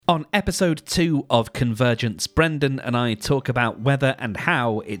On episode 2 of Convergence, Brendan and I talk about whether and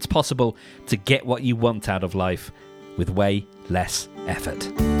how it's possible to get what you want out of life with way less effort.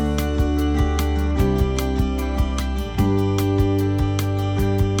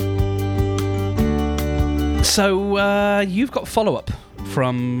 So, you've got follow-up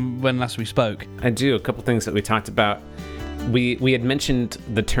from when last we spoke. I do. A couple things that we talked about. We had mentioned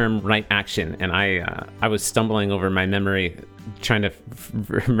the term right action, and I was stumbling over my memory trying to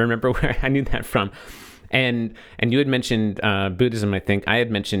remember where I knew that from. And you had mentioned Buddhism, I think. I had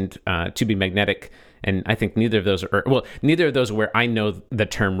mentioned to be magnetic, and I think neither of those are where I know the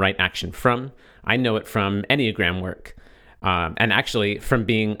term right action from. I know it from Enneagram work, and actually from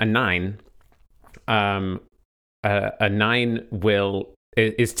being a 9. A 9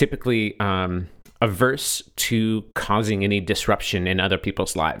 is typically averse to causing any disruption in other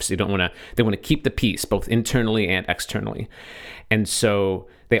people's lives. They want to keep the peace both internally and externally, and so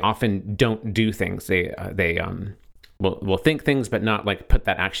they often don't do things. They will think things, but not like put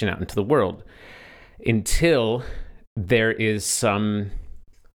that action out into the world until there is some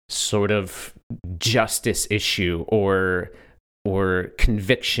sort of justice issue or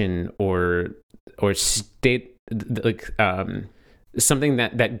conviction or state something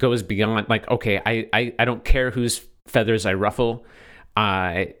that goes beyond like, okay, I don't care whose feathers I ruffle.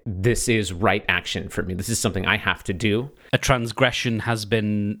 This is right action for me. This is something I have to do. A transgression has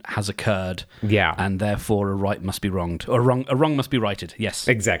occurred. Yeah. And therefore a right must be wronged. Or a wrong must be righted. Yes.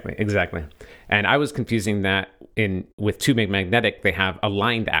 Exactly. And I was confusing that with To Be Magnetic, they have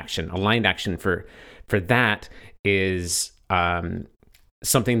aligned action. Aligned action for that is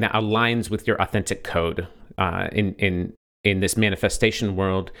something that aligns with your authentic code. In this manifestation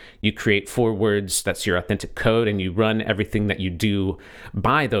world, you create 4 words, that's your authentic code, and you run everything that you do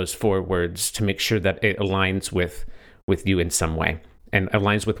by those 4 words to make sure that it aligns with you in some way and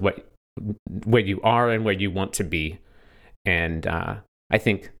aligns with where you are and where you want to be. And I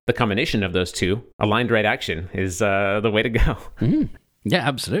think the combination of those two, aligned right action, is the way to go. Mm. Yeah,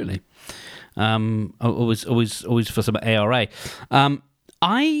 absolutely. Always for some ARA.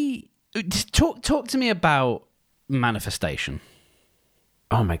 Talk to me about manifestation.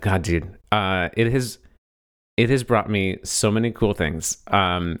 Oh my God, dude. It has brought me so many cool things.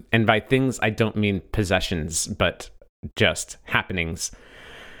 And by things, I don't mean possessions, but just happenings.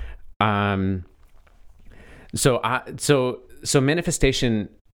 So manifestation,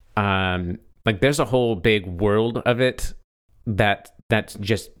 like there's a whole big world of it that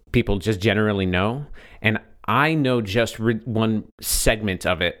just people just generally know. And I know just one segment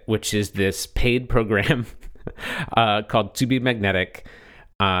of it, which is this paid program called To Be Magnetic,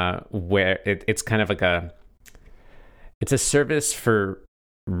 where it's kind of like it's a service for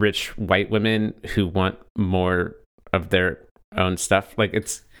rich white women who want more of their own stuff. Like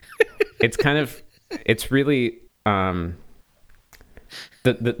it's really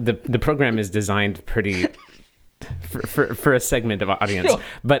the program is designed pretty for a segment of audience, sure.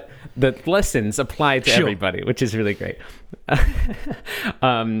 But the lessons apply to everybody, which is really great.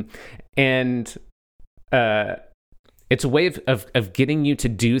 And it's a way of getting you to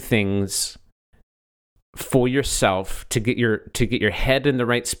do things for yourself, to get your head in the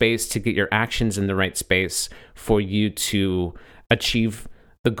right space, to get your actions in the right space for you to achieve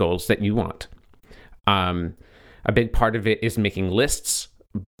the goals that you want. A big part of it is making lists,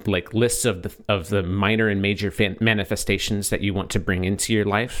 like lists of the minor and major manifestations that you want to bring into your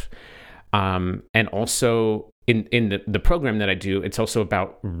life. And also in the program that I do, it's also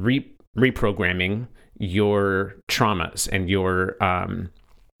about reprogramming your traumas and your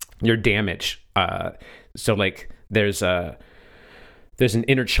damage. So like there's an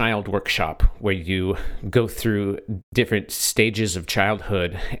inner child workshop where you go through different stages of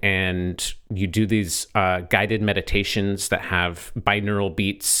childhood and you do these guided meditations that have binaural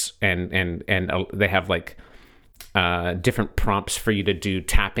beats and they have like different prompts for you to do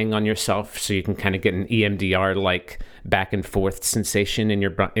tapping on yourself so you can kind of get an EMDR like back and forth sensation in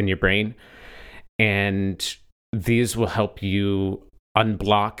your brain. And these will help you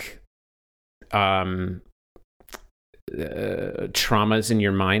unblock traumas in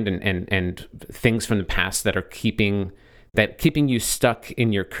your mind and things from the past that are keeping you stuck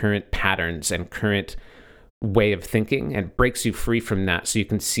in your current patterns and current way of thinking, and breaks you free from that so you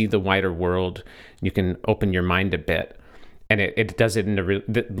can see the wider world. You can open your mind a bit, and it does it in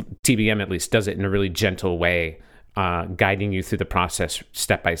TBM at least does it in a really gentle way, guiding you through the process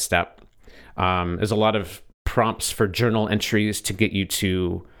step by step. There's a lot of prompts for journal entries to get you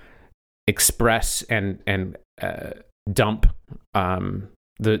to express and dump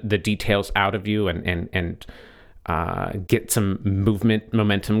the details out of you and get some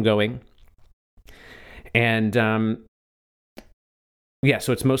momentum going. And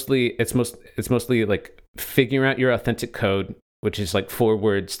so it's mostly like figuring out your authentic code, which is like 4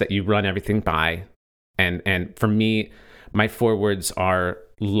 words that you run everything by. And for me, my 4 words are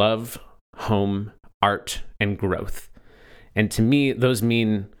love, home, art, and growth. And to me, those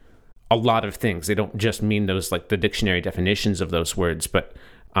mean a lot of things. They don't just mean those, like the dictionary definitions of those words, but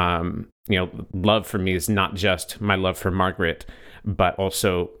love for me is not just my love for Margaret, but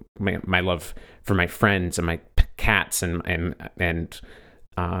also my love for my friends and my cats and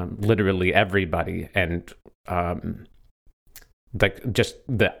literally everybody, and like just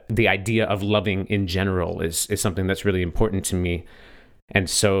the idea of loving in general is something that's really important to me. And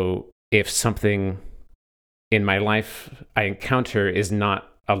so if something in my life I encounter is not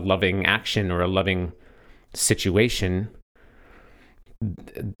a loving action or a loving situation,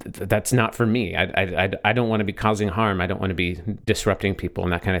 that's not for me. I don't want to be causing harm. I don't want to be disrupting people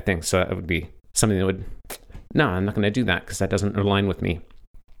and that kind of thing. So that would be something that no, I'm not going to do that because that doesn't align with me.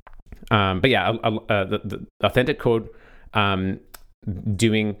 But yeah, the authentic code,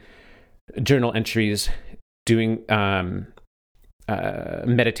 doing journal entries, doing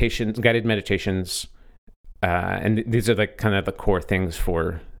meditations, guided meditations, and these are like kind of the core things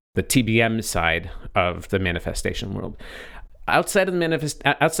for the TBM side of the manifestation world. Outside of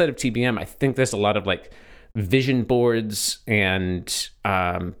TBM, I think there's a lot of like vision boards and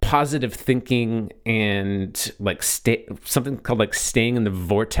positive thinking and like something called like staying in the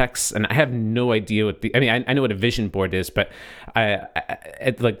vortex. And I have no idea what I know what a vision board is, but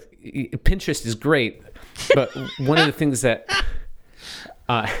like Pinterest is great. But one of the things that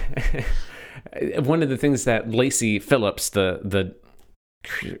Lacy Phillips, the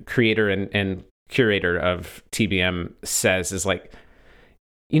creator and curator of TBM, says is like,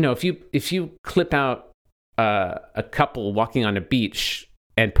 if you clip out a couple walking on a beach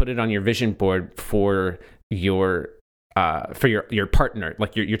and put it on your vision board for your partner,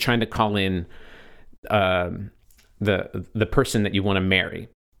 like you're trying to call in the person that you want to marry,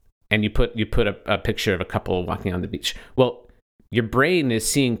 and you put a picture of a couple walking on the beach. Well, your brain is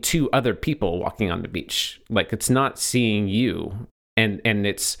seeing 2 other people walking on the beach. Like it's not seeing you, and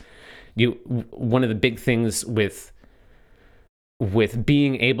it's you. One of the big things with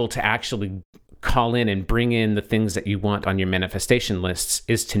being able to actually call in and bring in the things that you want on your manifestation lists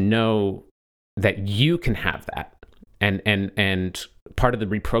is to know that you can have that. And part of the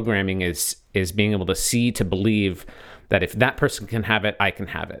reprogramming is being able to see, to believe that if that person can have it, I can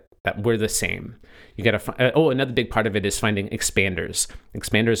have it, that we're the same. You got to another big part of it is finding expanders.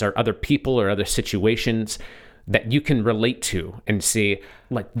 Expanders are other people or other situations that you can relate to and see,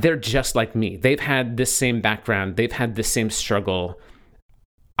 like, they're just like me. They've had this same background. They've had this same struggle.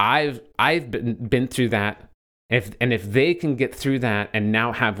 I've been through that. If they can get through that and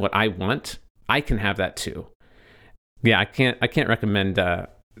now have what I want, I can have that too. Yeah, I can't recommend To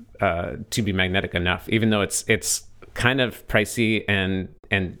Be Magnetic enough, even though it's kind of pricey and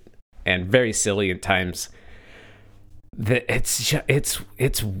very silly at times. It's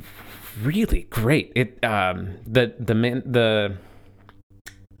really great. The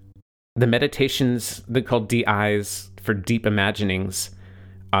meditations, they're called DIs, for deep imaginings,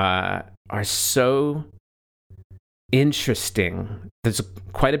 are so interesting. There's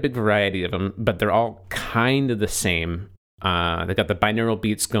quite a big variety of them, but they're all kind of the same. They got the binaural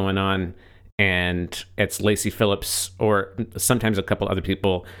beats going on, and it's Lacy Phillips or sometimes a couple other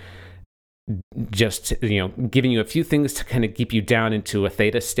people just, giving you a few things to kind of keep you down into a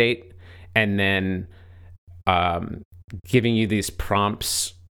theta state, and then giving you these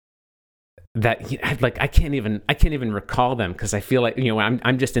prompts that like I can't even recall them, because I feel like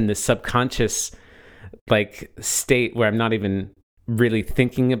I'm just in this subconscious like state where I'm not even really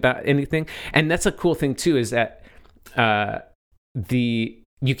thinking about anything. And that's a cool thing too, is that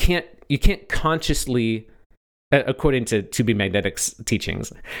you can't consciously, according to Be Magnetic's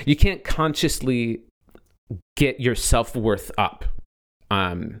teachings, you can't consciously get your self-worth up.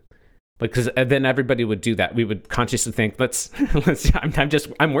 Because then everybody would do that. We would consciously think,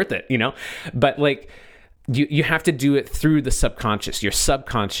 I'm worth it, But like, you have to do it through the subconscious. Your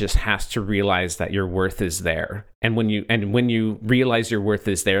subconscious has to realize that your worth is there, and when you realize your worth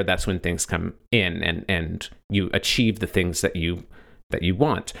is there, that's when things come in, and you achieve the things that you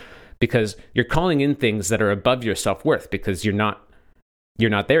want, because you're calling in things that are above your self-worth, because you're not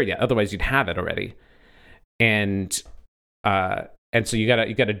there yet. Otherwise, you'd have it already, and so you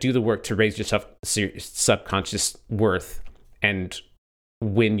gotta do the work to raise your subconscious worth. And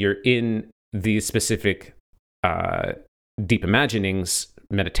when you're in these specific deep imaginings,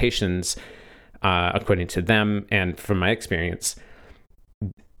 meditations, according to them. And from my experience,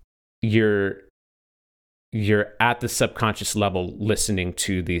 you're at the subconscious level listening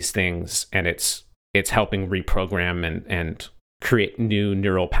to these things, and it's helping reprogram and create new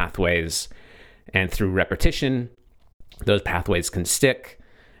neural pathways. And through repetition, those pathways can stick,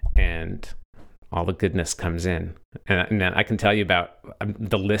 and all the goodness comes in. And I can tell you about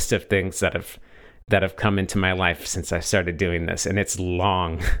the list of things that have come into my life since I started doing this, and it's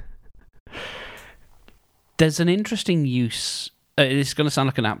long. There's an interesting use. It's going to sound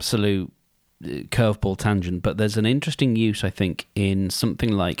like an absolute curveball tangent, but there's an interesting use, I think, in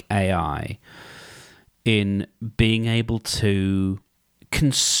something like AI, in being able to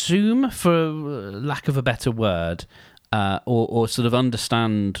consume, for lack of a better word, or sort of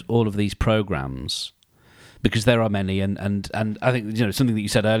understand all of these programs, because there are many, and I think, you know, something that you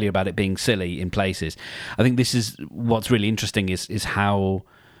said earlier about it being silly in places. I think this is what's really interesting is how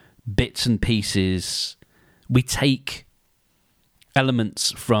bits and pieces we take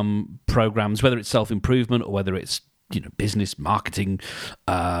elements from programs, whether it's self-improvement or whether it's, you know, business, marketing,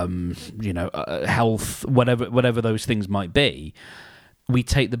 health, whatever those things might be. We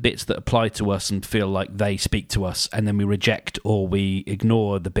take the bits that apply to us and feel like they speak to us, and then we reject or we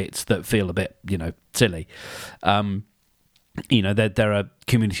ignore the bits that feel a bit, you know, silly. There are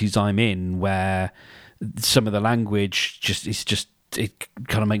communities I'm in where some of the language it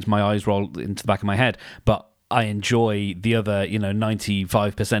kind of makes my eyes roll into the back of my head, but I enjoy the other,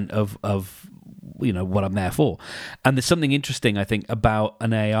 95% of what I'm there for. And there's something interesting, I think, about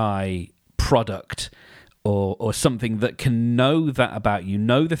an AI product or something that can know that about you,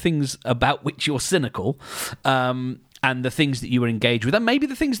 know the things about which you're cynical, and the things that you are engaged with, and maybe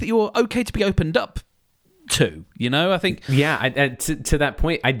the things that you're okay to be opened up to, I think. Yeah, to that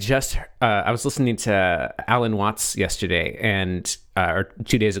point, I was listening to Alan Watts yesterday, or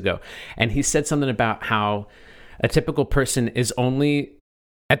 2 days ago, and he said something about how a typical person is only,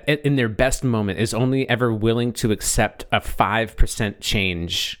 in their best moment, is only ever willing to accept a 5%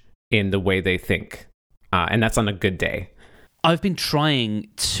 change in the way they think. And that's on a good day. I've been trying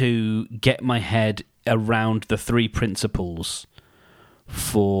to get my head around the 3 principles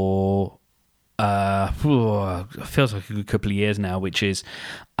for feels like a good couple of years now, which is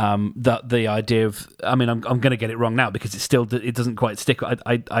that the idea of, I'm going to get it wrong now because it doesn't quite stick.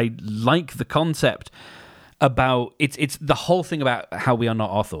 I like the concept about it's the whole thing about how we are not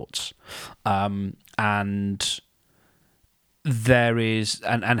our thoughts, and there is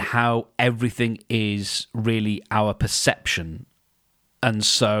and how everything is really our perception, and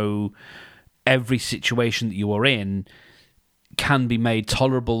so every situation that you are in can be made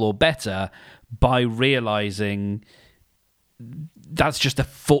tolerable or better by realizing that's just a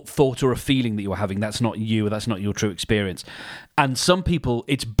thought or a feeling that you're having. That's not you, that's not your true experience. And some people,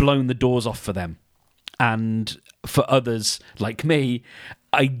 it's blown the doors off for them. And for others, like me,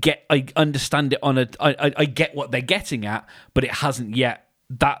 I understand it I get what they're getting at, but it hasn't yet,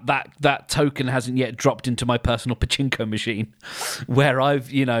 that token hasn't yet dropped into my personal pachinko machine, where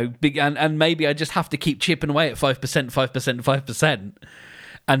I've, and maybe I just have to keep chipping away at 5%,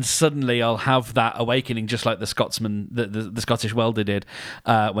 and suddenly I'll have that awakening, just like the Scotsman, the Scottish welder did,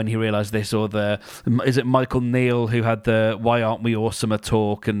 when he realised this, or is it Michael Neal who had the "Why Aren't We Awesomer"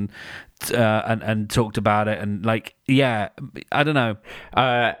 talk and talked about it, and I don't know.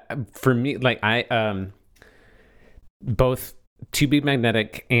 For me, both To Be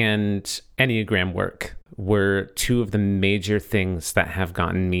Magnetic and Enneagram work were 2 of the major things that have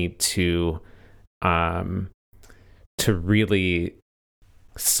gotten me to really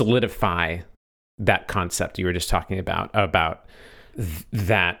solidify that concept you were just talking about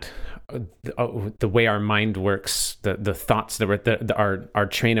that the way our mind works, the thoughts our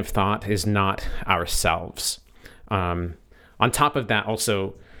train of thought is not ourselves. On top of that,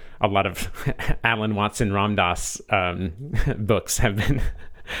 also a lot of Alan Watts and Ram Dass books have been.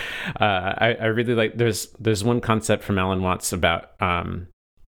 I really like. There's one concept from Alan Watts about.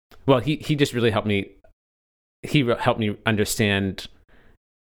 He just really helped me. He helped me understand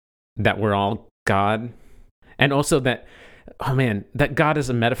that we're all God, and also that, that God is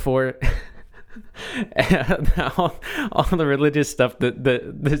a metaphor. all the religious stuff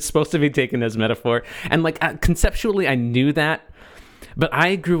that's supposed to be taken as metaphor, and conceptually I knew that, but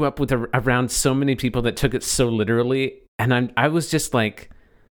I grew up with around so many people that took it so literally, and I was just like,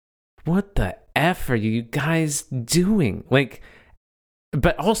 what the F are you guys doing?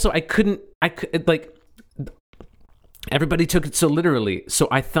 But also I could everybody took it so literally, so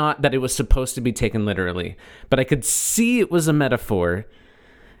I thought that it was supposed to be taken literally, but I could see it was a metaphor,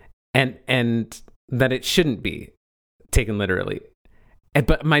 and that it shouldn't be taken literally.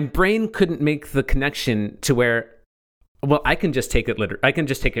 but my brain couldn't make the connection to where, well, I can just take it I can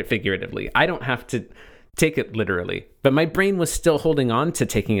just take it figuratively. I don't have to take it literally. But my brain was still holding on to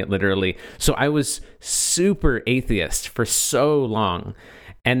taking it literally. So I was super atheist for so long.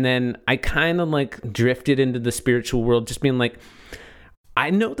 And then I kind of like drifted into the spiritual world, just being like, I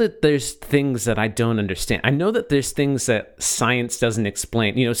know that there's things that I don't understand. I know that there's things that science doesn't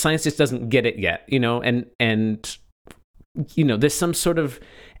explain. You know, science just doesn't get it yet, you know, and you know, there's some sort of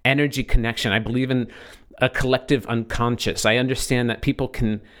energy connection. I believe in a collective unconscious. I understand that people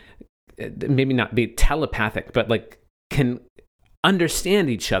can maybe not be telepathic, but like can understand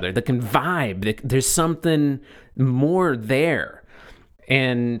each other, that can vibe. There's something more there.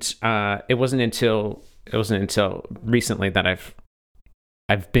 And it wasn't until recently that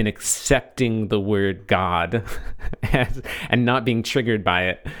I've been accepting the word God and not being triggered by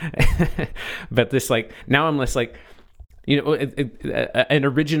it. But this, like, now I'm less like, you know, an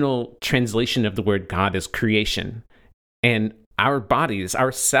original translation of the word God is creation. And our bodies,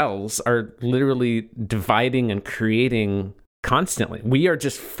 our cells are literally dividing and creating constantly. We are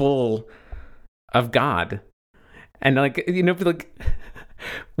just full of God. And like, you know, like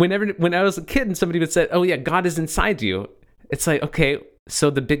when I was a kid and somebody would say, "Oh yeah, God is inside you." It's like, okay,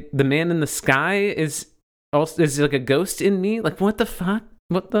 so the man in the sky is like a ghost in me? Like, what the fuck?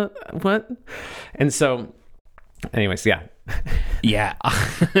 What? And so anyways, yeah. Yeah.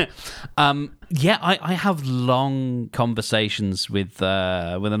 I have long conversations with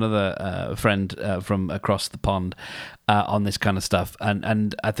another friend from across the pond on this kind of stuff,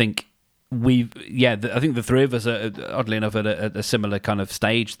 and I think I think the three of us are, oddly enough, at a similar kind of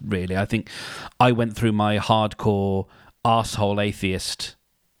stage, really. I think I went through my hardcore arsehole atheist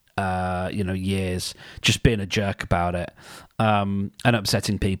years, just being a jerk about it, and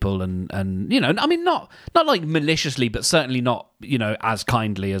upsetting people, and you know, I mean, not like maliciously, but certainly not, you know, as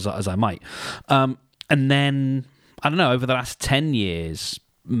kindly as I might. And then, I don't know, over the last 10 years,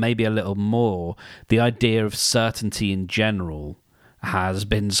 maybe a little more, the idea of certainty in general has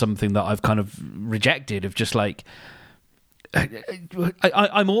been something that I've kind of rejected, of just like,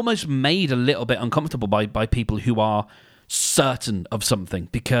 I'm almost made a little bit uncomfortable by people who are certain of something,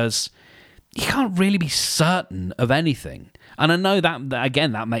 because you can't really be certain of anything. And I know that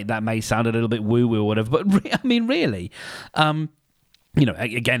again, that may sound a little bit woo-woo or whatever, but I mean, really, you know,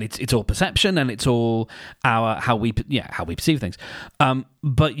 again, it's all perception, and it's all how we perceive things.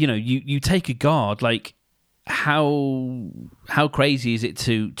 But you know, you take a God, like, how crazy is it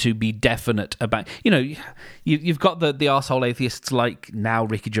to be definite about, you know, you've got the arsehole atheists like now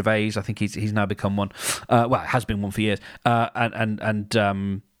Ricky Gervais. I think he's now become one, has been one for years,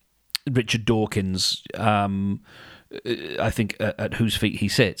 and Richard Dawkins, I think at whose feet he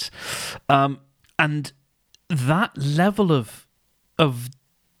sits, and that level of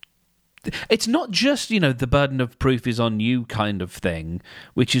it's not just, you know, the burden of proof is on you kind of thing,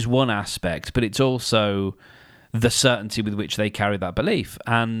 which is one aspect, but it's also the certainty with which they carry that belief.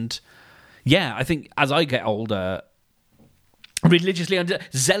 And yeah, I think as I get older, religiously,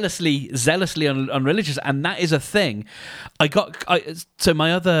 zealously unreligious, and that is a thing. So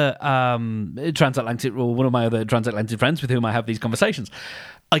my other transatlantic, or one of my other transatlantic friends with whom I have these conversations,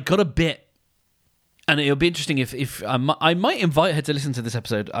 I got a bit. And it'll be interesting if I might invite her to listen to this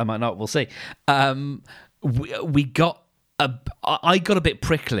episode. I might not. We'll see. I got a bit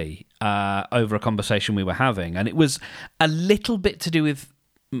prickly over a conversation we were having, and it was a little bit to do with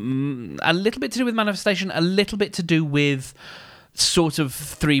manifestation, a little bit to do with sort of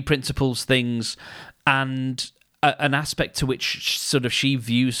three principles things, and an aspect to which sort of she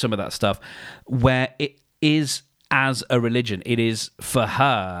views some of that stuff, where it is as a religion. It is for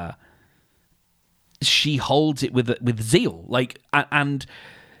her. She holds it with zeal, like, and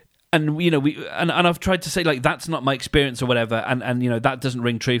you know, and I've tried to say, like, that's not my experience or whatever, and you know, that doesn't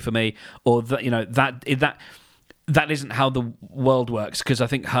ring true for me, or that, you know, that isn't how the world works, because I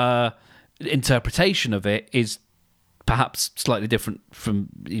think her interpretation of it is perhaps slightly different from,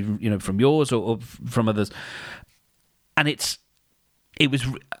 you know, from yours or from others, and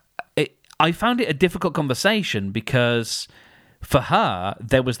I found it a difficult conversation, because for her,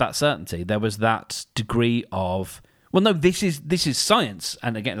 there was that certainty. There was that degree of, well, no, this is science,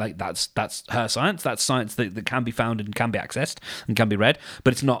 and again, like, that's her science. That's science that can be found and can be accessed and can be read,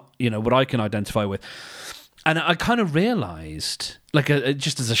 but it's not, you know, what I can identify with. And I kind of realised, like,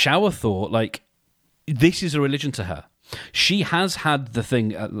 just as a shower thought, like, this is a religion to her. She has had the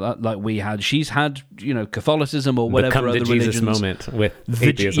thing like we had. She's had, you know, Catholicism or whatever the come other to Jesus religions. moment with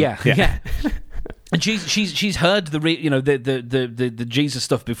atheism. Yeah. And she's heard the Jesus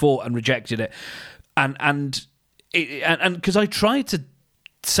stuff before and rejected it, and because I tried to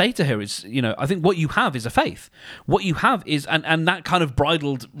say to her is, I think what you have is a faith. What you have is, and that kind of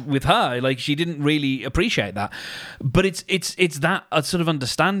bridled with her. Like, she didn't really appreciate that, but it's that sort of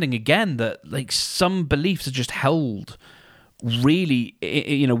understanding again that like some beliefs are just held really,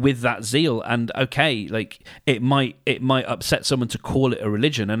 with that zeal, and okay, like it might upset someone to call it a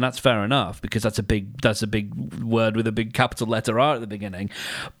religion, and that's fair enough, because that's a big word with a big capital letter R at the beginning,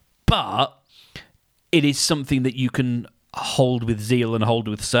 but it is something that you can hold with zeal and hold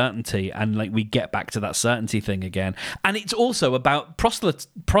with certainty, and like we get back to that certainty thing again. And it's also about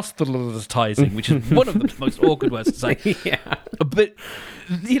proselytizing, which is one of the most awkward words to say. Yeah. But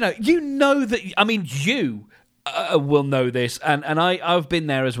that, I mean, you will know this, and I've been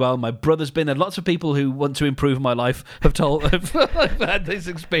there as well. My brother's been there. Lots of people who want to improve my life have had this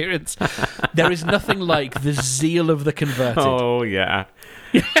experience. There is nothing like the zeal of the converted. Oh yeah.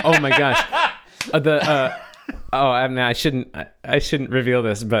 Oh my gosh. I mean, I shouldn't reveal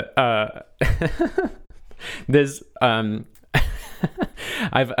this, but there's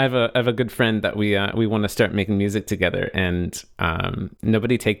I have a good friend that we want to start making music together, and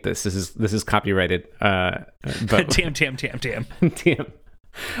nobody take this. This is copyrighted. But TM.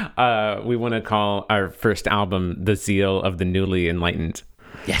 We want to call our first album "The Zeal of the Newly Enlightened."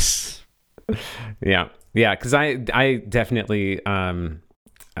 Yes. Yeah, because I definitely am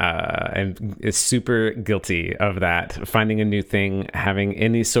super guilty of that. Finding a new thing, having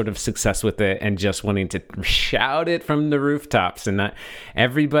any sort of success with it, and just wanting to shout it from the rooftops and not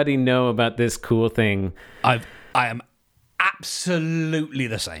everybody know about this cool thing. I am absolutely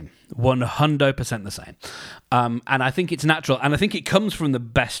the same, 100% the same, and I think it's natural, and I think it comes from the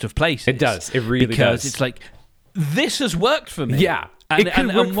best of places. It does. It really does. Because it's like, this has worked for me. Yeah, it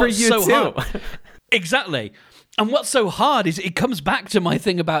could work for you too. Exactly. And what's so hard is it comes back to my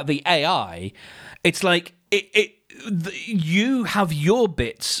thing about the AI. It's like you have your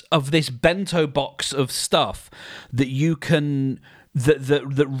bits of this bento box of stuff that you can that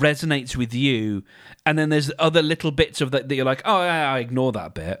resonates with you, and then there's other little bits of that you're like, oh, I ignore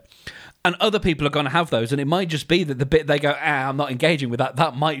that bit. And other people are going to have those, and it might just be that the bit they go, I'm not engaging with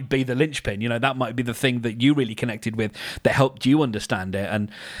that might be the linchpin. That might be the thing that you really connected with that helped you understand it.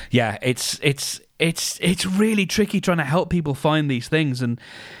 And yeah, it's really tricky trying to help people find these things. And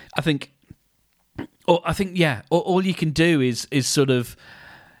I think all you can do is sort of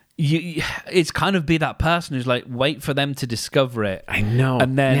it's kind of be that person who's like, wait for them to discover it. I know,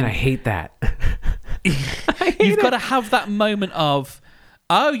 and then man, I hate that. You've got to have that moment of,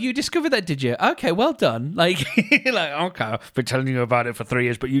 oh, you discovered that, did you? Okay, well done. Like, okay, I've been telling you about it for 3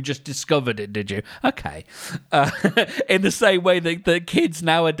 years, but you just discovered it, did you? Okay. In the same way that the kids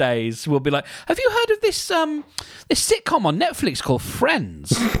nowadays will be like, have you heard of this sitcom on Netflix called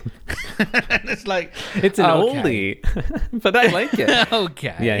Friends? And it's like, it's an oldie, but I like it.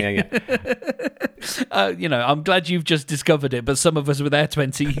 Okay. Yeah. I'm glad you've just discovered it, but some of us were there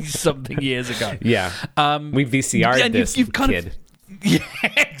 20-something years ago. Yeah. We VCR'd this you've kind kid. Yeah,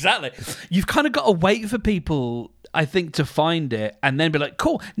 exactly. You've kind of got to wait for people, I think, to find it, and then be like,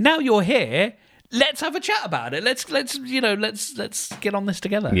 "Cool, now you're here. Let's have a chat about it. Let's get on this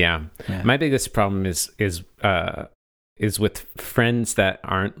together." Yeah. My biggest problem is with friends that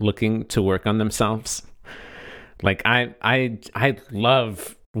aren't looking to work on themselves. Like I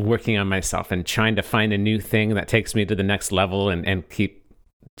love working on myself and trying to find a new thing that takes me to the next level and keep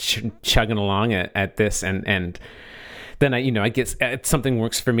chugging along at this and. Then I get something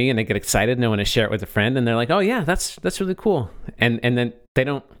works for me and I get excited and I want to share it with a friend and they're like, oh yeah, that's really cool. And then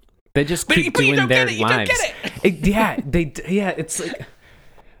they just keep doing their lives. You don't get it. It's like,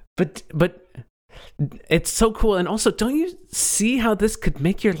 but it's so cool. And also, don't you see how this could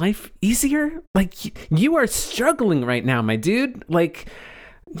make your life easier? Like you are struggling right now, my dude. Like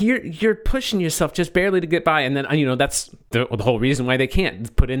you're pushing yourself just barely to get by. And then, that's the whole reason why they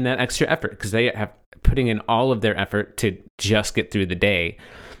can't put in that extra effort, because they have putting in all of their effort to just get through the day.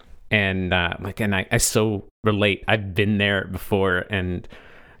 And I so relate. I've been there before, and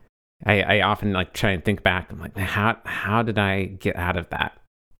I often try and think back. I'm like, how did I get out of that?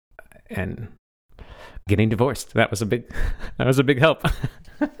 And getting divorced, that was a big help.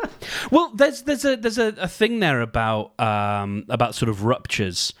 Well, there's a thing there about sort of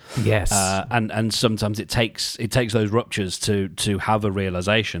ruptures. Yes. And sometimes it takes those ruptures to have a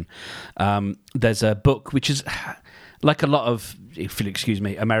realization. There's a book which is like a lot of, if you'll excuse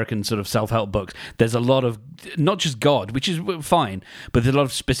me, American sort of self-help books. There's a lot of not just God, which is fine, but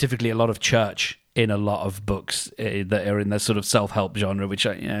there's specifically a lot of church in a lot of books that are in the sort of self-help genre, which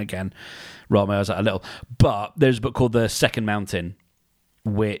again roll my eyes at a little. But there's a book called The Second Mountain,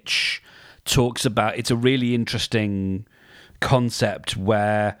 which talks about, it's a really interesting concept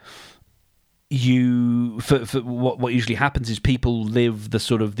where for what usually happens is people live the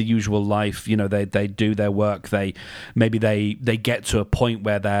sort of the usual life. You know, they do their work. They get to a point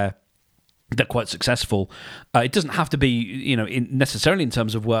where they're quite successful. It doesn't have to be, you know, necessarily in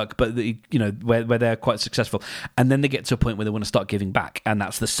terms of work, but where they're quite successful, and then they get to a point where they want to start giving back, and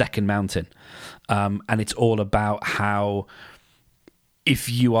that's the second mountain. And it's all about how, if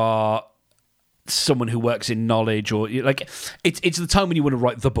you are someone who works in knowledge, or like, it's the time when you want to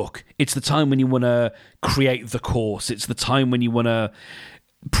write the book. It's the time when you want to create the course. It's the time when you want to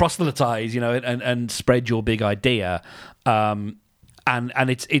proselytize, you know, and spread your big idea. And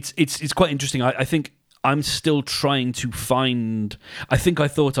it's quite interesting. I think I'm still trying to find. I think I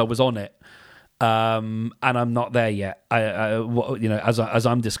thought I was on it, and I'm not there yet. As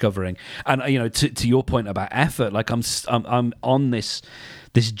I'm discovering, and you know, to your point about effort, like I'm on this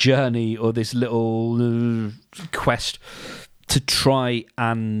journey, or this little quest to try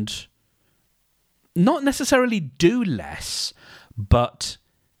and not necessarily do less, but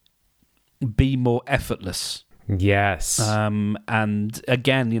be more effortless. Yes. And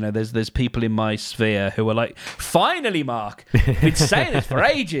again, you know, there's people in my sphere who are like, finally, Mark, you've been saying this for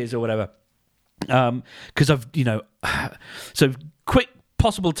ages or whatever. Because I've, you know, so quick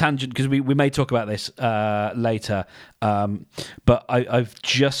possible tangent, because we may talk about this later. But I've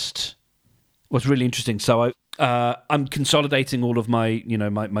just, what's really interesting. So I'm consolidating all of my, you know,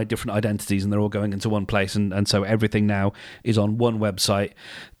 my different identities, and they're all going into one place, and so everything now is on one website.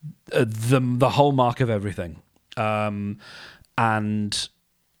 The whole mark of everything. And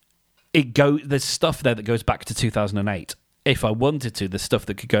there's stuff there that goes back to 2008. If I wanted to, there's stuff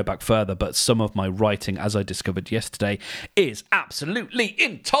that could go back further, but some of my writing, as I discovered yesterday, is absolutely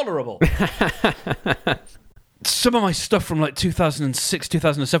intolerable. Some of my stuff from like 2006,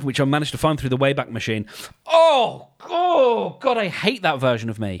 2007, which I managed to find through the Wayback Machine. Oh God, I hate that version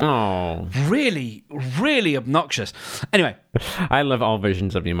of me. Oh. Really, really obnoxious. Anyway. I love all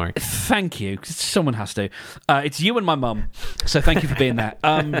versions of you, Mark. Thank you. Someone has to. It's you and my mum, so thank you for being there.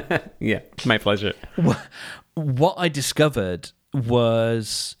 Yeah, my pleasure. What I discovered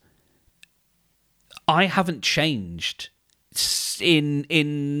was I haven't changed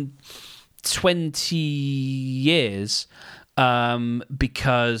in 20 years,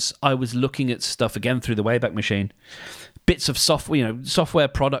 because I was looking at stuff again through the Wayback Machine, bits of software, you know, software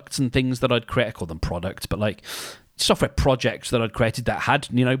products and things that I'd create. I call them products, but like software projects that I'd created that had,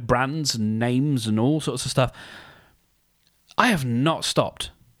 you know, brands and names and all sorts of stuff. I have not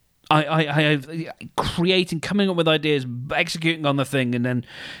stopped. I have creating, coming up with ideas, executing on the thing, and then,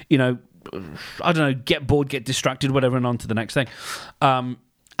 you know, I don't know, get bored, get distracted, whatever, and on to the next thing.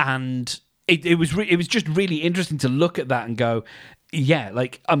 And it was just really interesting to look at that and go, yeah,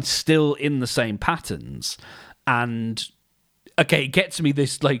 like I'm still in the same patterns. And okay, it gets me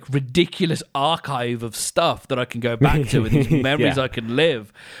this like ridiculous archive of stuff that I can go back to, and these memories I can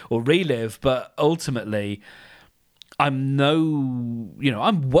live or relive. But ultimately, I'm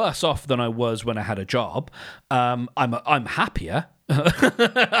worse off than I was when I had a job. I'm happier.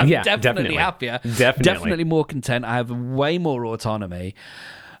 I'm definitely happier. Definitely more content. I have way more autonomy,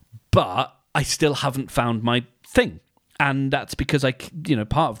 but I still haven't found my thing. And that's because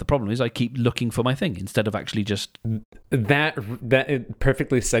part of the problem is I keep looking for my thing instead of actually just... That it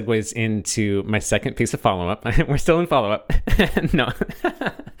perfectly segues into my second piece of follow-up. We're still in follow-up. No.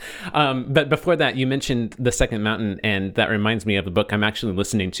 But before that, you mentioned The Second Mountain, and that reminds me of a book I'm actually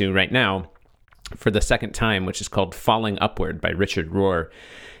listening to right now for the second time, which is called Falling Upward by Richard Rohr.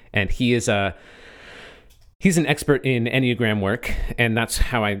 And he's an expert in Enneagram work, and that's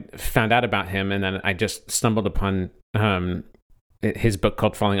how I found out about him. And then I just stumbled upon his book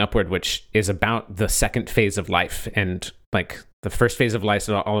called Falling Upward, which is about the second phase of life. And like the first phase of life is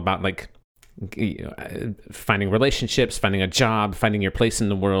all about like finding relationships, finding a job, finding your place in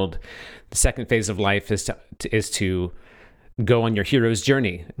the world. The second phase of life is to go on your hero's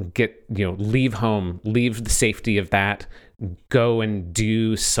journey, leave home, leave the safety of that, go and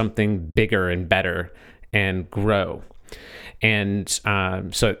do something bigger and better and grow. And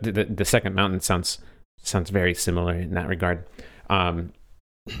so the Second Mountain sounds very similar in that regard.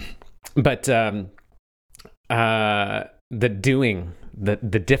 But the doing, the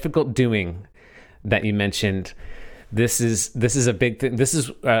difficult doing that you mentioned, this is a big thing. This is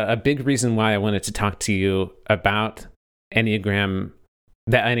a big reason why I wanted to talk to you about Enneagram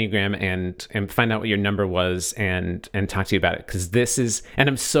and find out what your number was and talk to you about it, because this is, and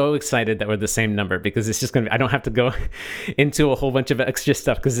I'm so excited that we're the same number, because it's just I don't have to go into a whole bunch of extra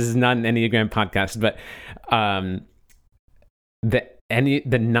stuff because this is not an Enneagram podcast. But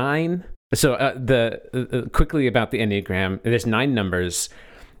the 9 So quickly about the Enneagram, there's 9 numbers.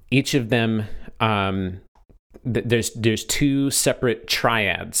 Each of them, there's 2 separate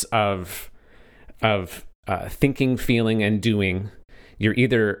triads of thinking, feeling, and doing. You're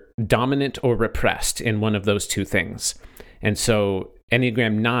either dominant or repressed in one of those 2 things. And so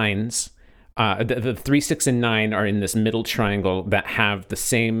Enneagram 9s, the 3, 6, and 9 are in this middle triangle that have the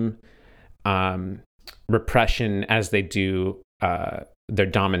same repression as they do their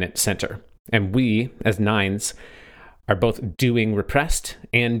dominant center. And we, as 9s, are both doing repressed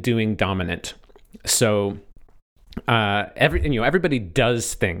and doing dominant. So everybody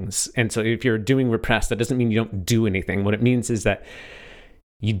does things. And so if you're doing repressed, that doesn't mean you don't do anything. What it means is that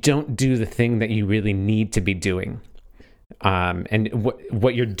you don't do the thing that you really need to be doing. And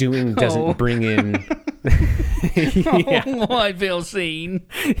what you're doing doesn't bring in... Yeah. Oh, I feel seen.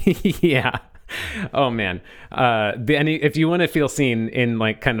 Yeah. Oh man. If you want to feel seen in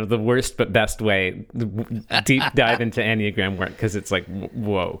like kind of the worst but best way, deep dive into Enneagram work, because it's like,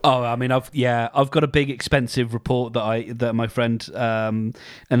 whoa. Oh, I mean, I've got a big expensive report that my friend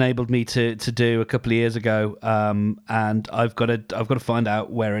enabled me to do a couple of years ago, and I've got to find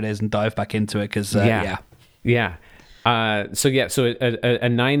out where it is and dive back into it because yeah. So a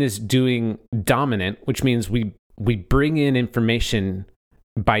 9 is doing dominant, which means we bring in information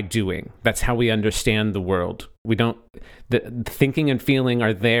by doing. That's how we understand the world. The thinking and feeling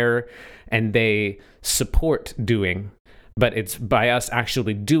are there and they support doing, but it's by us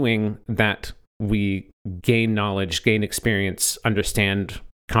actually doing that we gain knowledge, gain experience, understand,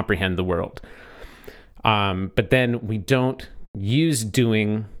 comprehend the world. But then we don't use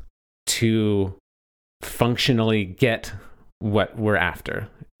doing to functionally get what we're after.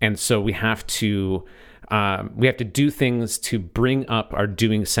 And so we have to do things to bring up our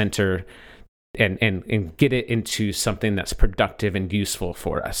doing center and get it into something that's productive and useful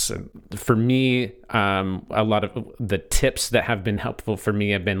for us. And for me, a lot of the tips that have been helpful for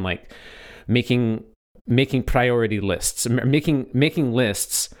me have been like making priority lists, making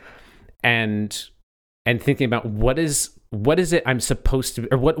lists, and thinking about what is it I'm supposed to,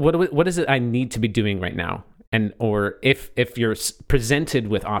 or what is it I need to be doing right now, and or if you're presented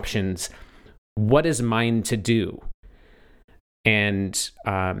with options, what is mine to do? And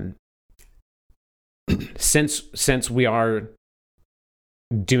since we are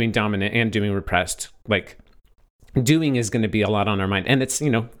doing dominant and doing repressed, like doing is going to be a lot on our mind. And it's,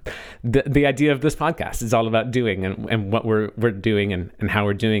 the idea of this podcast is all about doing and what we're doing and how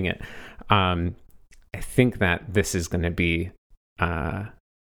we're doing it. I think that this is going to be,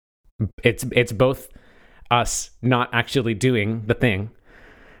 it's both us not actually doing the thing,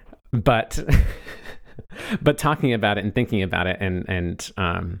 but talking about it and thinking about it and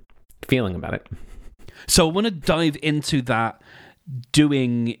feeling about it. So I want to dive into that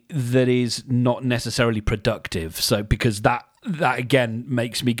doing that is not necessarily productive. So because that again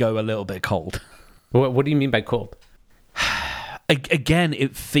makes me go a little bit cold. What do you mean by cold? Again,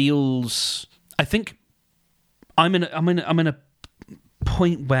 it feels. I think I'm in a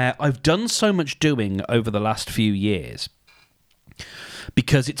point where I've done so much doing over the last few years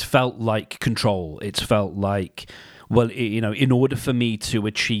because it's felt like control. It's felt like, well, in order for me to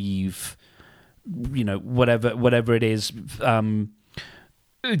achieve, whatever it is,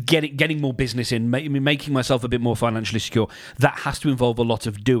 getting more business in, making myself a bit more financially secure, that has to involve a lot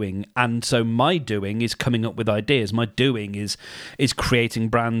of doing. And so my doing is coming up with ideas. My doing is creating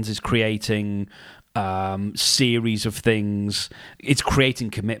brands, is creating series of things. It's creating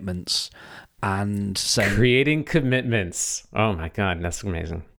commitments and saying... Creating commitments. Oh my God, that's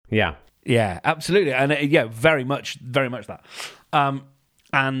amazing. Yeah. Yeah, absolutely. And very much that.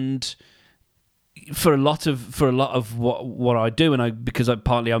 And for a lot of what I do, and because I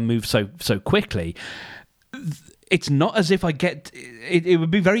move so quickly, it's not as if I get it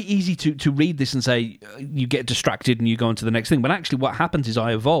would be very easy to read this and say you get distracted and you go on to the next thing, but actually what happens is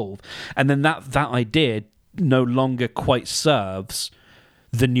I evolve, and then that idea no longer quite serves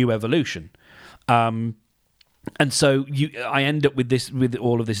the new evolution, and so I end up with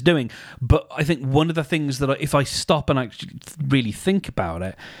all of this doing. But I think one of the things that if I stop and actually really think about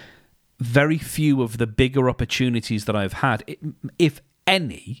it, very few of the bigger opportunities that I've had, if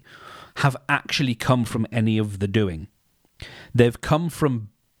any, have actually come from any of the doing. They've come from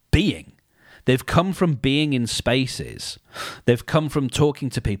being. They've come from being in spaces. They've come from talking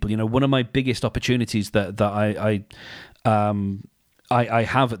to people. One of my biggest opportunities that I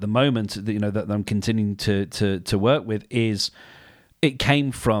have at the moment, that I'm continuing to work with, is it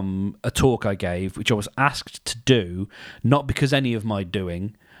came from a talk I gave, which I was asked to do, not because any of my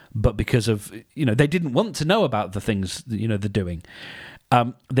doing, but because of, they didn't want to know about the things, the doing.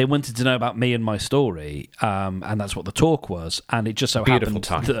 They wanted to know about me and my story, and that's what the talk was. And it just so happened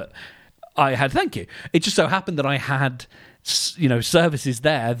that I had, thank you. It just so happened that I had, services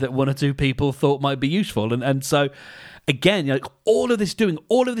there that one or two people thought might be useful. And so, again, all of this doing,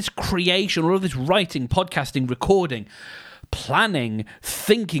 all of this creation, all of this writing, podcasting, recording, planning,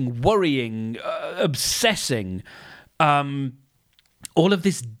 thinking, worrying, obsessing, all of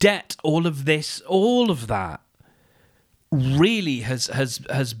this debt, all of that really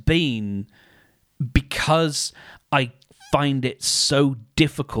has been because I find it so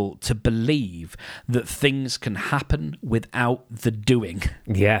difficult to believe that things can happen without the doing.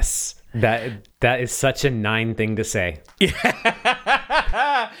 Yes. That is such a Nine thing to say.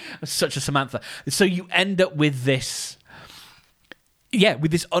 Yeah. Such a Samantha. So you end up with this,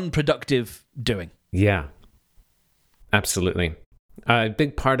 with this unproductive doing. Yeah. Absolutely. A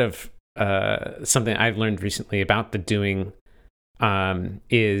big part of something I've learned recently about the doing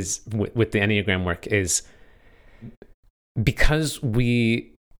is with the Enneagram work is because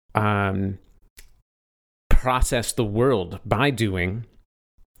we process the world by doing,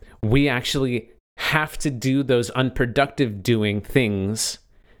 we actually have to do those unproductive doing things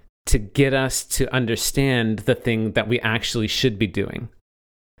to get us to understand the thing that we actually should be doing.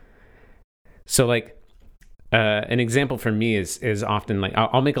 So an example for me is often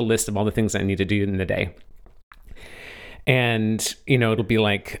I'll make a list of all the things I need to do in the day. And, it'll be all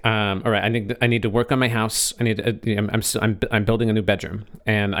right, I need to work on my house. I need to, I'm building a new bedroom,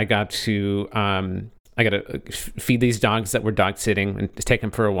 and I got to feed these dogs that were dog sitting and take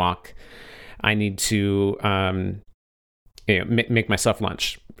them for a walk. I need to, make myself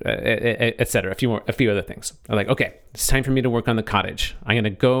lunch, etc. A few other things. I'm like, okay, it's time for me to work on the cottage. I'm going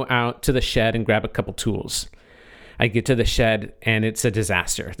to go out to the shed and grab a couple tools. I get to the shed and it's a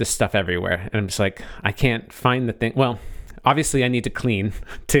disaster. There's stuff everywhere. And I'm just like, I can't find the thing. Well, obviously I need to clean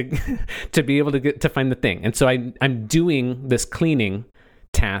to be able to find the thing. And so I'm doing this cleaning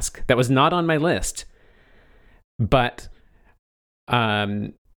task that was not on my list, but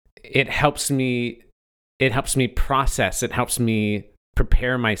it helps me process, it helps me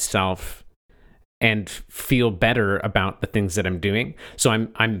prepare myself and feel better about the things that I'm doing. So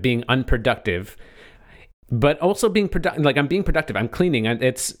I'm being unproductive, but also being productive. I'm being productive. I'm cleaning.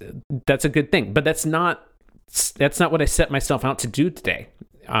 That's a good thing. But that's not what I set myself out to do today.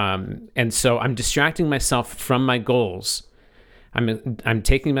 And so I'm distracting myself from my goals. I'm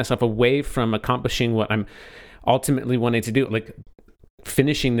taking myself away from accomplishing what I'm ultimately wanting to do. Like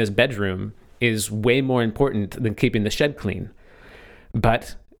finishing this bedroom is way more important than keeping the shed clean.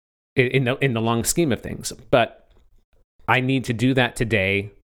 But in the long scheme of things, but I need to do that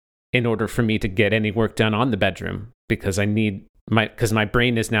today in order for me to get any work done on the bedroom, because my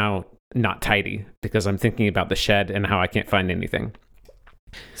brain is now not tidy because I'm thinking about the shed and how I can't find anything.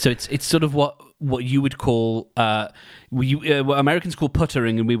 So it's sort of what you would call what Americans call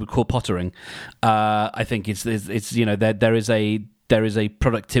puttering and we would call pottering. I think it's there is a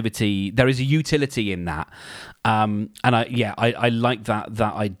productivity, there is a utility in that, and I like that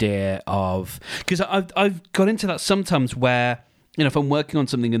idea of, because I've got into that sometimes where if I'm working on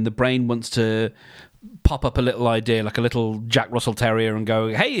something and the brain wants to pop up a little idea like a little Jack Russell Terrier and go,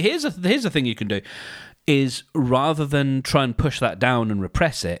 hey, here's a thing you can do, is rather than try and push that down and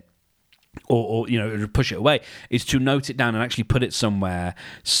repress it or push it away, is to note it down and actually put it somewhere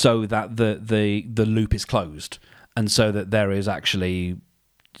so that the loop is closed. And so that there is actually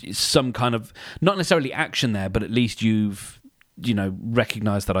some kind of, not necessarily action there, but at least you've,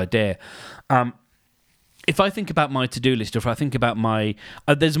 recognized that idea. If I think about my to-do list, or if I think about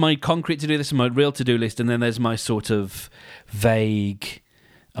there's my concrete to-do list and my real to-do list, and then there's my sort of vague,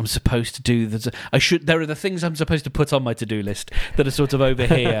 I'm supposed to do this. There are the things I'm supposed to put on my to-do list that are sort of over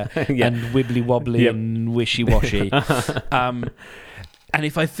here and wibbly-wobbly and wishy-washy. And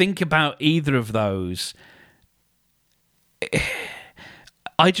if I think about either of those,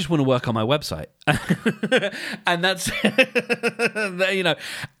 I just want to work on my website. And that's,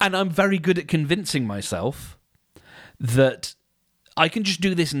 and I'm very good at convincing myself that I can just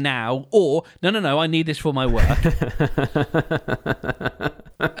do this now, or no, I need this for my work.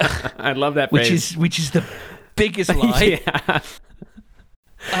 I love that phrase. Which is the biggest lie.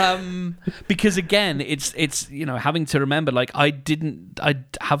 Because again, it's having to remember, like, I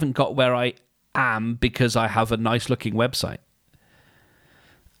haven't got where I am because I have a nice looking website.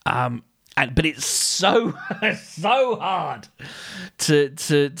 But it's so hard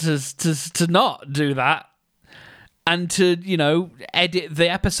to not do that. to, you know, edit the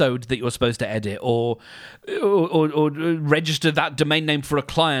episode that you're supposed to edit, or register that domain name for a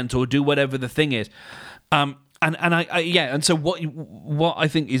client, or do whatever the thing is. And so what I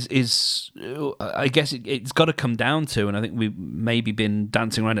think is I guess it's got to come down to, and I think we've maybe been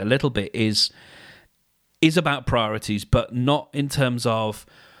dancing around it a little bit, is about priorities, but not in terms of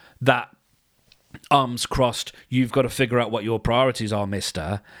that arms crossed, you've got to figure out what your priorities are,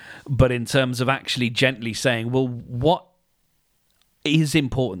 mister, but in terms of actually gently saying, well, what is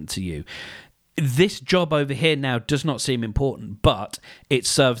important to you? This job over here now does not seem important, but it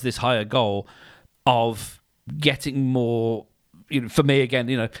serves this higher goal of getting more, you know, for me again,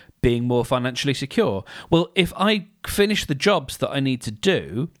 you know, being more financially secure. Well, if I finish the jobs that I need to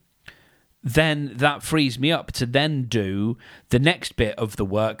do, then that frees me up to then do the next bit of the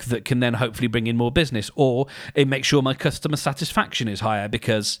work that can then hopefully bring in more business, or it makes sure my customer satisfaction is higher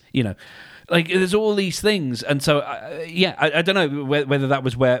because, you know, like there's all these things. And so, I don't know whether that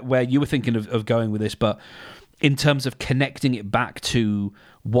was where you were thinking of going with this, but in terms of connecting it back to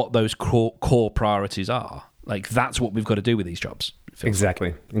what those core priorities are, like that's what we've got to do with these jobs.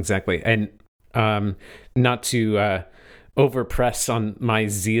 Exactly. And not to overpress on my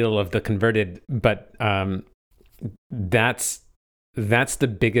zeal of the converted, but that's the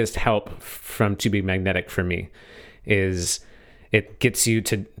biggest help from To Be Magnetic for me, is it gets you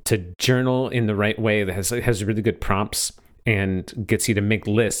to journal in the right way that has really good prompts, and gets you to make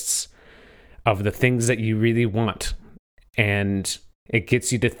lists of the things that you really want, and it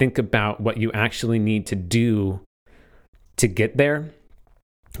gets you to think about what you actually need to do to get there.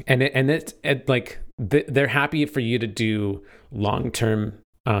 And it's like they're happy for you to do long-term,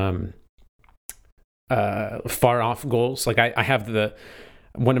 far off goals. Like I have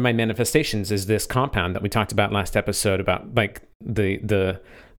one of my manifestations is this compound that we talked about last episode, about like the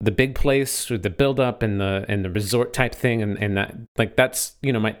big place, or the build up and the resort type thing. And that, like, that's,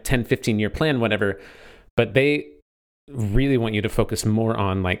 you know, my 10, 15 year plan, whatever. But they really want you to focus more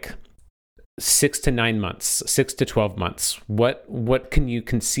on like 6 to 9 months, 6 to 12 months. What can you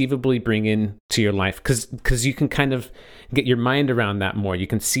conceivably bring into your life? Because you can kind of get your mind around that more. You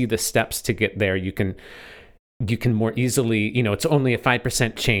can see the steps to get there. You can more easily, you know, it's only a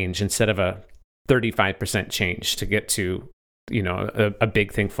 5% change instead of a 35% change to get to, you know, a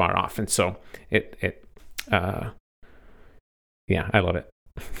big thing far off. And so I love it.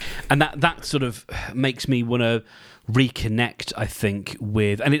 And that sort of makes me want to reconnect, I think,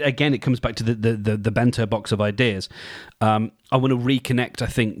 with, and it comes back to the bento box of ideas. I want to reconnect, I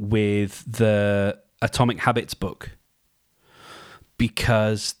think, with the Atomic Habits book,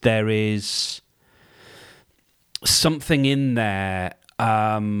 because there is something in there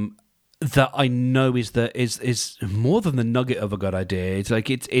that I know is more than the nugget of a good idea. It's like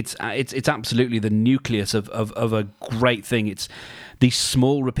it's absolutely the nucleus of a great thing. It's these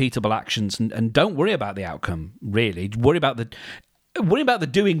small repeatable actions, and don't worry about the outcome, really. Worry about the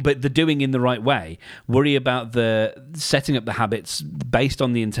doing, but the doing in the right way. Worry about the setting up the habits based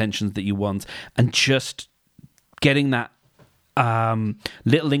on the intentions that you want, and just getting that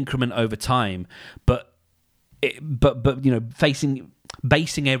little increment over time, but you know,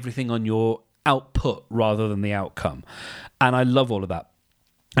 basing everything on your output rather than the outcome. And I love all of that.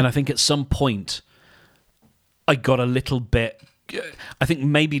 And I think at some point I got a little bit, I think,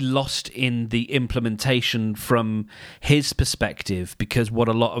 maybe lost in the implementation from his perspective, because what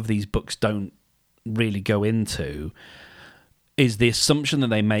a lot of these books don't really go into is the assumption that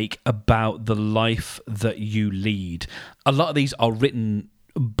they make about the life that you lead. A lot of these are written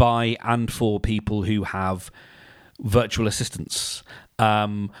by and for people who have virtual assistants,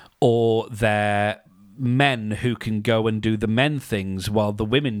 or they're men who can go and do the men things while the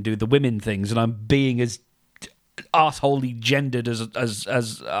women do the women things. And I'm being as arseholely gendered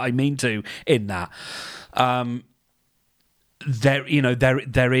as I mean to in that.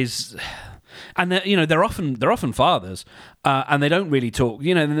 There is, and they're often fathers, and they don't really talk.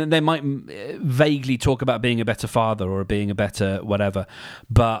 You know, they might vaguely talk about being a better father or being a better whatever,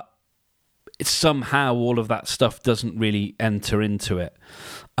 but somehow all of that stuff doesn't really enter into it.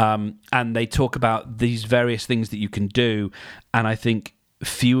 And they talk about these various things that you can do, and I think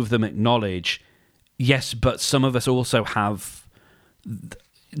few of them acknowledge, yes, but some of us also have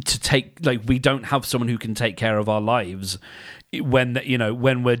to take, like, we don't have someone who can take care of our lives when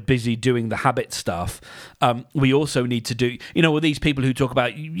we're busy doing the habit stuff. We also need to do, with these people who talk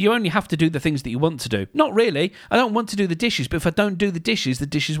about you only have to do the things that you want to do. Not really. I don't want to do the dishes, but if I don't do the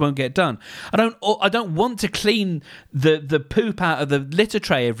dishes won't get done. I don't want to clean the poop out of the litter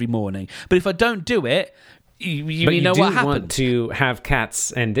tray every morning, but if I don't do it, you know what happens. Want to have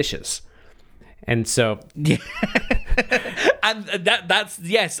cats and dishes. And so, yeah. And that's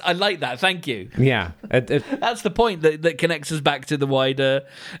yes, I like that. Thank you. yeah, That's the point that connects us back to the wider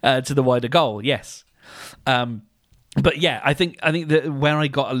goal. Yes. But yeah, I think that where I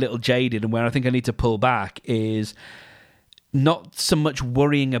got a little jaded and where I think I need to pull back is not so much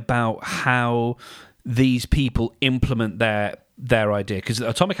worrying about how these people implement their idea, because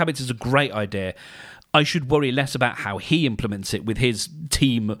Atomic Habits is a great idea. I should worry less about how he implements it with his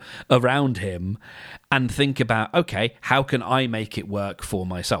team around him and think about, okay, how can I make it work for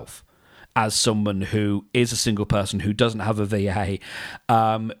myself? As someone who is a single person, who doesn't have a VA,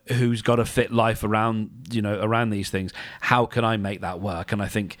 who's got to fit life around these things, how can I make that work? And I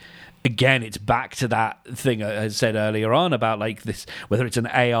think, again, it's back to that thing I said earlier on about like this, whether it's an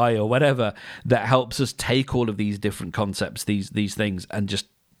AI or whatever, that helps us take all of these different concepts, these things, and just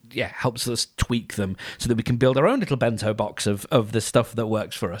helps us tweak them so that we can build our own little bento box of the stuff that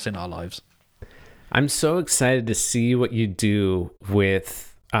works for us in our lives. I'm so excited to see what you do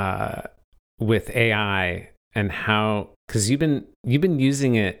with AI and how, because you've been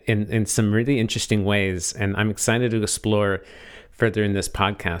using it in some really interesting ways, and I'm excited to explore further in this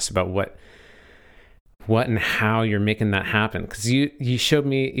podcast about what and how you're making that happen. Because you showed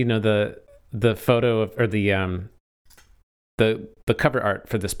me the photo of, or the cover art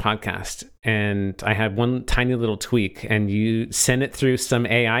for this podcast, and I had one tiny little tweak, and you sent it through some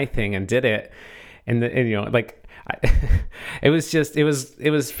AI thing and did it, and it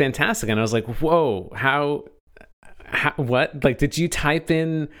was fantastic. And I was like, whoa, how what, like, did you type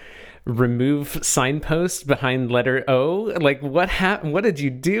in remove signpost behind letter O? Like, what happened? What did you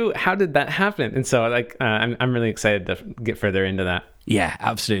do? How did that happen? And so I'm really excited to get further into that. Yeah,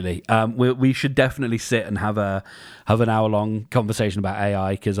 absolutely. We should definitely sit and have an hour-long conversation about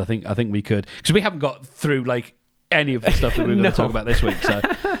AI, because I think we could, because we haven't got through like any of the stuff that we were going to talk about this week. So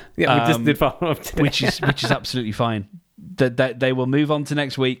yeah, we just did follow up today. which is absolutely fine. They will move on to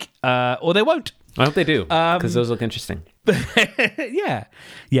next week, or they won't. I hope they do, because those look interesting. yeah,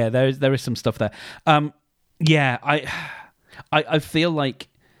 there is some stuff there. I feel like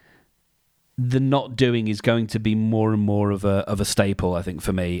the not doing is going to be more and more of a staple, I think,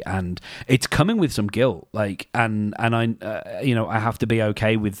 for me, and it's coming with some guilt. Like, and I I have to be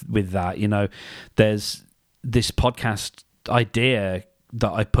okay with that. There's this podcast idea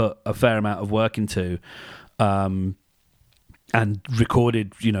that I put a fair amount of work into, and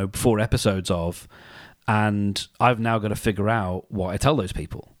recorded 4 episodes of, and I've now got to figure out what I tell those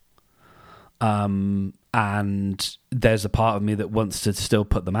people. And there's a part of me that wants to still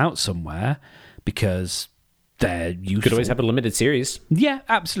put them out somewhere because they're useful. You could always have a limited series. Yeah,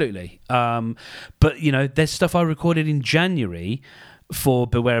 absolutely. But there's stuff I recorded in January for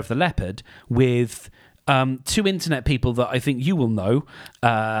Beware of the Leopard with 2 internet people that I think you will know,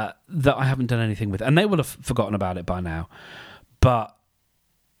 that I haven't done anything with, and they will have forgotten about it by now. But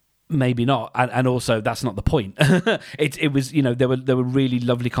maybe not, and also that's not the point. It was there were really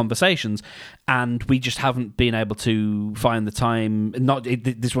lovely conversations, and we just haven't been able to find the time.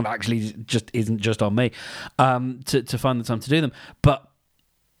 This one actually just isn't just on me, to find the time to do them. But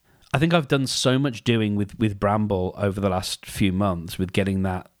I think I've done so much doing with Bramble over the last few months with getting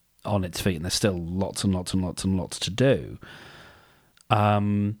that on its feet, and there's still lots and lots and lots and lots to do.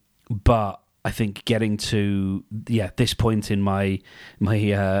 But I think getting to this point in my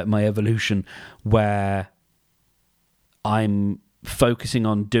evolution where I'm focusing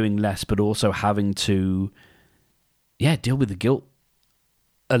on doing less, but also having to deal with the guilt,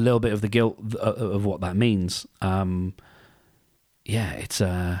 a little bit of the guilt of what that means. It's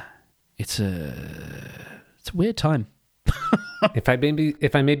a weird time. If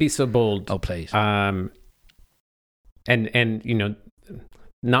I may be so bold, oh please.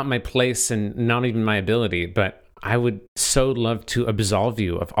 Not my place and not even my ability, but I would so love to absolve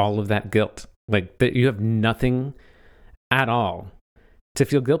you of all of that guilt. Like, that you have nothing at all to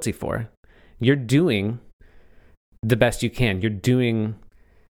feel guilty for. You're doing the best you can. You're doing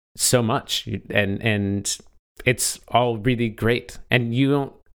so much, and it's all really great. And you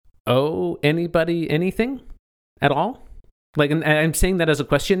don't owe anybody anything at all. Like, and I'm saying that as a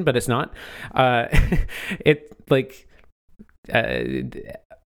question, but it's not. Our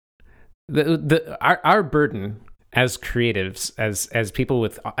burden as creatives, as people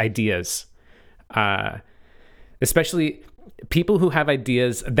with ideas, especially people who have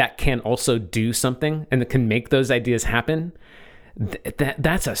ideas that can also do something and that can make those ideas happen,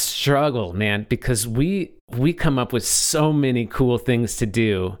 that's a struggle, man, because we come up with so many cool things to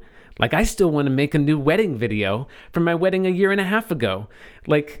do. Like, I still want to make a new wedding video from my wedding a year and a half ago.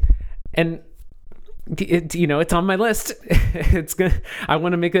 Like, and it's on my list. I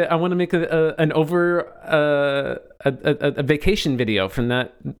want to make a vacation video from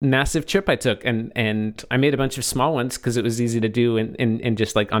that massive trip I took, and I made a bunch of small ones because it was easy to do in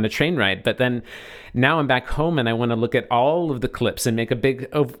just like on a train ride. But then now I'm back home and I want to look at all of the clips and make a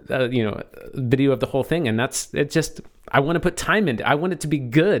big video of the whole thing. And that's it. Just I want to put time into. I want it to be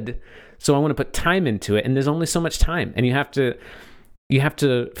good, so I want to put time into it. And there's only so much time, and you have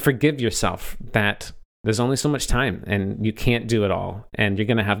to forgive yourself that there's only so much time and you can't do it all. And you're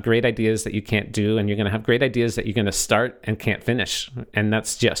going to have great ideas that you can't do. And you're going to have great ideas that you're going to start and can't finish. And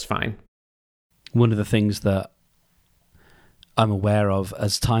that's just fine. One of the things that I'm aware of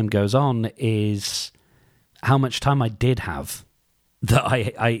as time goes on is how much time I did have that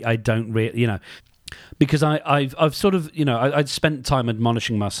I don't really, because I've sort of, I'd spent time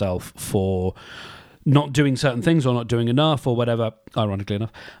admonishing myself for not doing certain things or not doing enough or whatever, ironically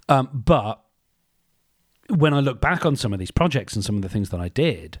enough. But when I look back on some of these projects and some of the things that I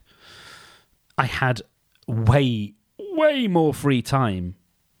did, I had way, way more free time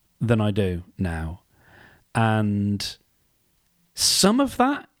than I do now. And some of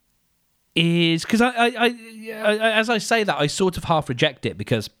that is because I as I say that, I sort of half reject it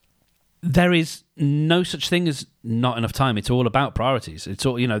because there is no such thing as not enough time. It's all about priorities. It's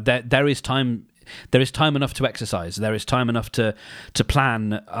all, there is time. There is time enough to exercise. There is time enough to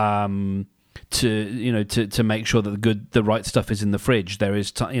plan, to make sure that the right stuff is in the fridge. There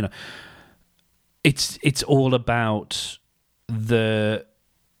is time, it's all about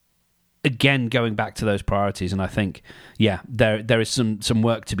again going back to those priorities. And I think, there is some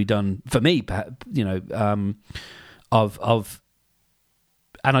work to be done for me,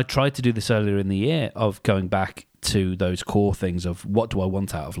 and I tried to do this earlier in the year of going back to those core things of what do I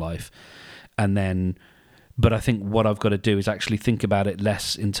want out of life, and then. But I think what I've got to do is actually think about it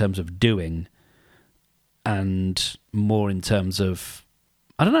less in terms of doing and more in terms of,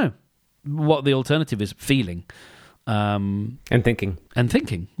 I don't know, what the alternative is, feeling. And thinking.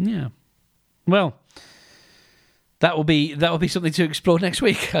 Yeah. Well, that will be something to explore next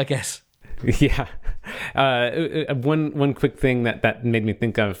week, I guess. Yeah. One quick thing that made me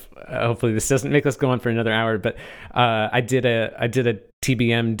think of, hopefully this doesn't make us go on for another hour, but I did a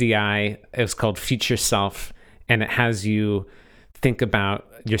TBM DI. It was called Future Self, and it has you think about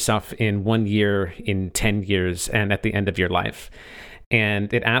yourself in 1 year, in 10 years, and at the end of your life.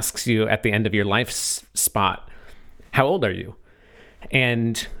 And it asks you at the end of your life spot, how old are you?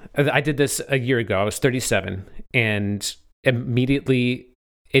 And I did this a year ago. I was 37, and immediately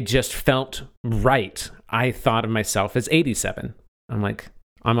it just felt right. I thought of myself as 87. I'm like,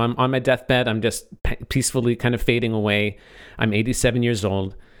 I'm on my deathbed. I'm just peacefully kind of fading away. I'm 87 years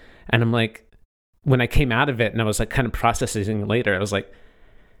old. And I'm like, when I came out of it and I was like kind of processing later, I was like,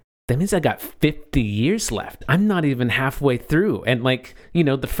 that means I got 50 years left. I'm not even halfway through. And like,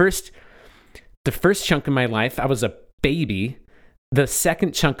 the first chunk of my life, I was a baby. The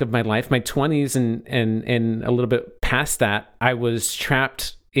second chunk of my life, my 20s and a little bit past that, I was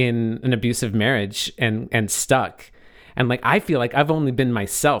trapped in an abusive marriage and stuck. And like, I feel like I've only been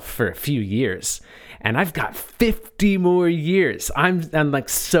myself for a few years, and I've got 50 more years. I'm like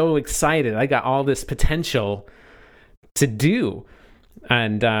so excited. I got all this potential to do.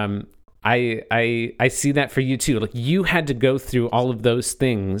 And I see that for you too. Like, you had to go through all of those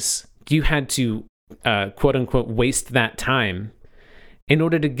things. You had to quote unquote waste that time in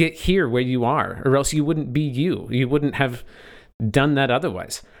order to get here where you are, or else you wouldn't be you. You wouldn't have done that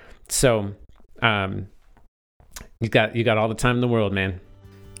otherwise. So you got all the time in the world, man.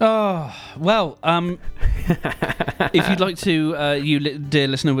 Oh, well, if you'd like to, dear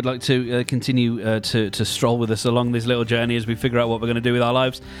listener, would like to continue to stroll with us along this little journey as we figure out what we're going to do with our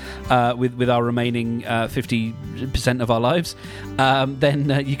lives, with our remaining 50% of our lives,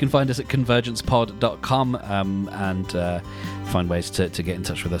 then you can find us at convergencepod.com and find ways to get in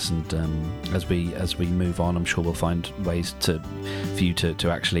touch with us. And as we move on, I'm sure we'll find ways for you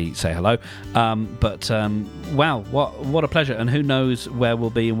to actually say hello. Wow, what a pleasure. And who knows where we'll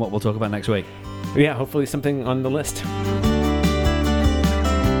be and what we'll talk about next week. Yeah, hopefully something on the list.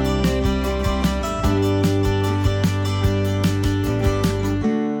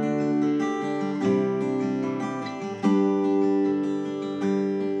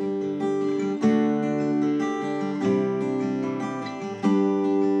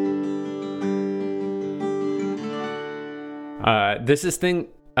 This is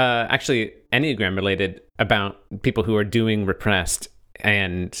actually Enneagram related, about people who are doing repressed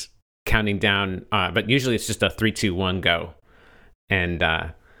and counting down, but usually it's just a 3, 2, 1 go, and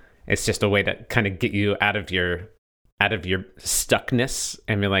it's just a way to kind of get you out of your out of your stuckness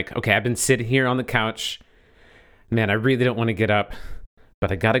and be like, okay, I've been sitting here on the couch. Man, I really don't want to get up,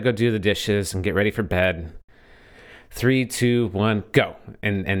 but I got to go do the dishes and get ready for bed. 3, 2, 1, go.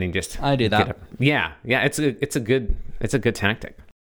 And then just I do that. get up. Yeah. It's a good tactic.